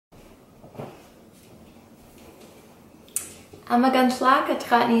Am gan tlach a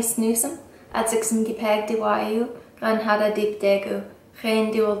tratní snúsam at Ts'msyen diwaiú gan hada deep degu,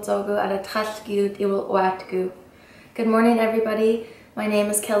 chain dual dogu at a trashgu dual oatgu. Good morning, everybody. My name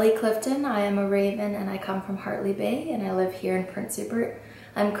is Kelli Clifton. I am a Raven and I come from Hartley Bay and I live here in Prince Rupert.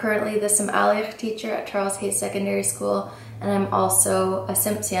 I'm currently the Sm'algyax teacher at Charles Hayes Secondary School and I'm also a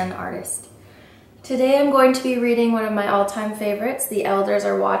Ts'msyen artist. Today I'm going to be reading one of my all-time favorites, The Elders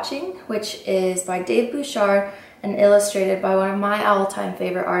Are Watching, which is by David Bouchard and illustrated by one of my all-time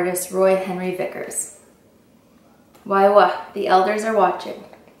favorite artists, Roy Henry Vickers. Waiwa, the elders are watching.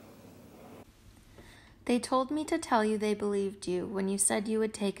 They told me to tell you they believed you when you said you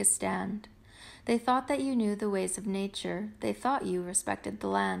would take a stand. They thought that you knew the ways of nature. They thought you respected the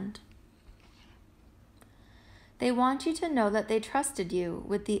land. They want you to know that they trusted you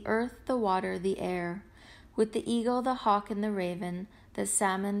with the earth, the water, the air, with the eagle, the hawk, and the raven, the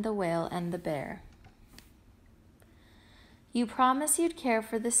salmon, the whale, and the bear. You promised you'd care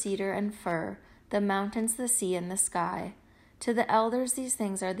for the cedar and fir, the mountains, the sea, and the sky. To the elders, these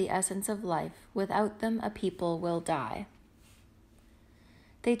things are the essence of life. Without them, a people will die.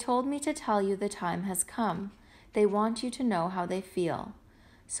 They told me to tell you the time has come. They want you to know how they feel.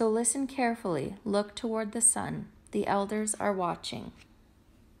 So listen carefully, look toward the sun. The elders are watching.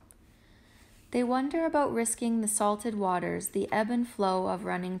 They wonder about risking the salted waters, the ebb and flow of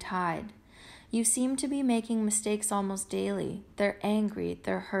running tide. You seem to be making mistakes almost daily. They're angry,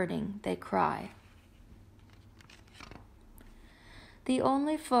 they're hurting, they cry. The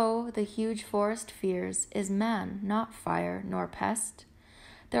only foe the huge forest fears is man, not fire nor pest.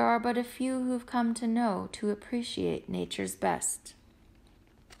 There are but a few who've come to know, to appreciate nature's best.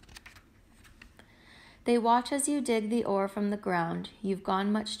 They watch as you dig the ore from the ground. You've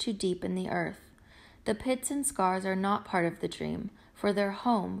gone much too deep in the earth. The pits and scars are not part of the dream, for their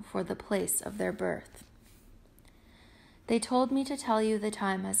home, for the place of their birth. They told me to tell you the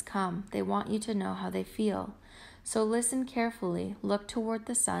time has come. They want you to know how they feel. So listen carefully, look toward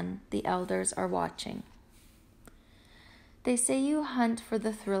the sun. The elders are watching. They say you hunt for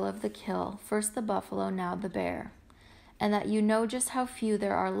the thrill of the kill, first the buffalo, now the bear, and that you know just how few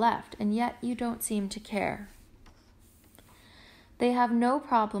there are left, and yet you don't seem to care. They have no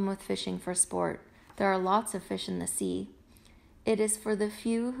problem with fishing for sport. There are lots of fish in the sea. It is for the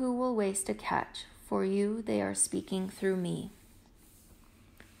few who will waste a catch. For you, they are speaking through me.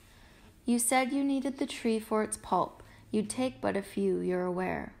 You said you needed the tree for its pulp. You'd take but a few, you're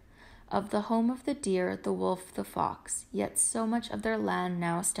aware, of the home of the deer, the wolf, the fox, yet so much of their land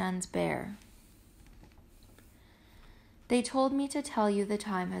now stands bare. They told me to tell you the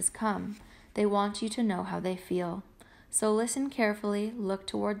time has come. They want you to know how they feel. So listen carefully, look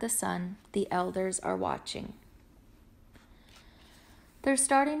toward the sun. The elders are watching. They're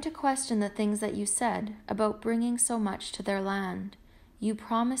starting to question the things that you said about bringing so much to their land. You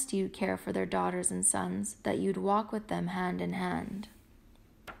promised you'd care for their daughters and sons, that you'd walk with them hand in hand.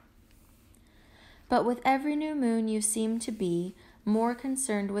 But with every new moon you seem to be more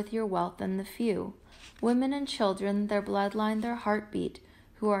concerned with your wealth than the few, women and children, their bloodline, their heartbeat,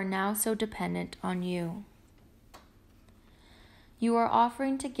 who are now so dependent on you. You are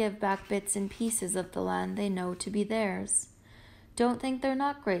offering to give back bits and pieces of the land they know to be theirs. Don't think they're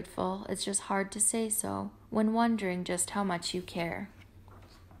not grateful, it's just hard to say so, when wondering just how much you care.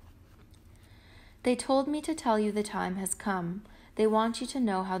 They told me to tell you the time has come. They want you to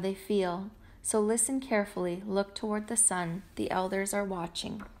know how they feel. So listen carefully, look toward the sun. The elders are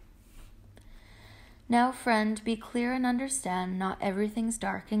watching. Now, friend, be clear and understand not everything's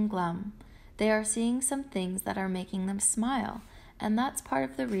dark and glum. They are seeing some things that are making them smile, and that's part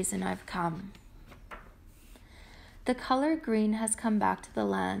of the reason I've come. The color green has come back to the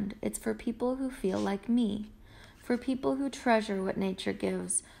land. It's for people who feel like me, for people who treasure what nature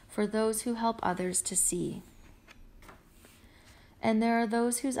gives, for those who help others to see. And there are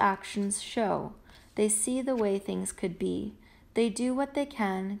those whose actions show. They see the way things could be. They do what they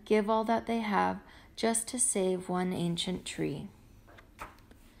can, give all that they have, just to save one ancient tree.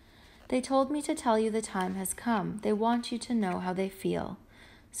 They told me to tell you the time has come. They want you to know how they feel.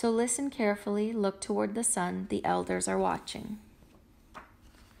 So listen carefully, look toward the sun. The elders are watching.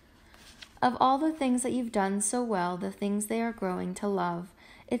 Of all the things that you've done so well, the things they are growing to love,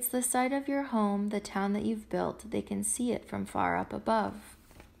 it's the sight of your home, the town that you've built. They can see it from far up above.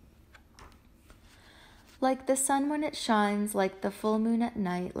 Like the sun when it shines, like the full moon at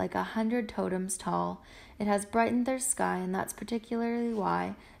night, like 100 totems tall, it has brightened their sky, and that's particularly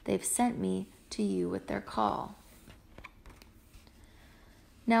why they've sent me to you with their call.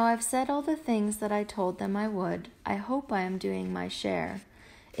 Now I've said all the things that I told them I would. I hope I am doing my share.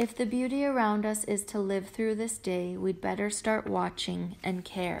 If the beauty around us is to live through this day, we'd better start watching and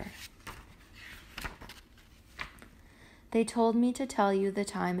care. They told me to tell you the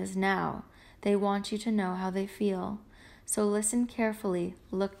time is now. They want you to know how they feel. So listen carefully,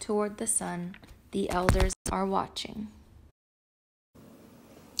 look toward the sun. The elders are watching.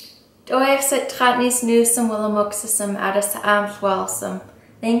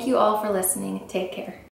 Thank you all for listening. Take care.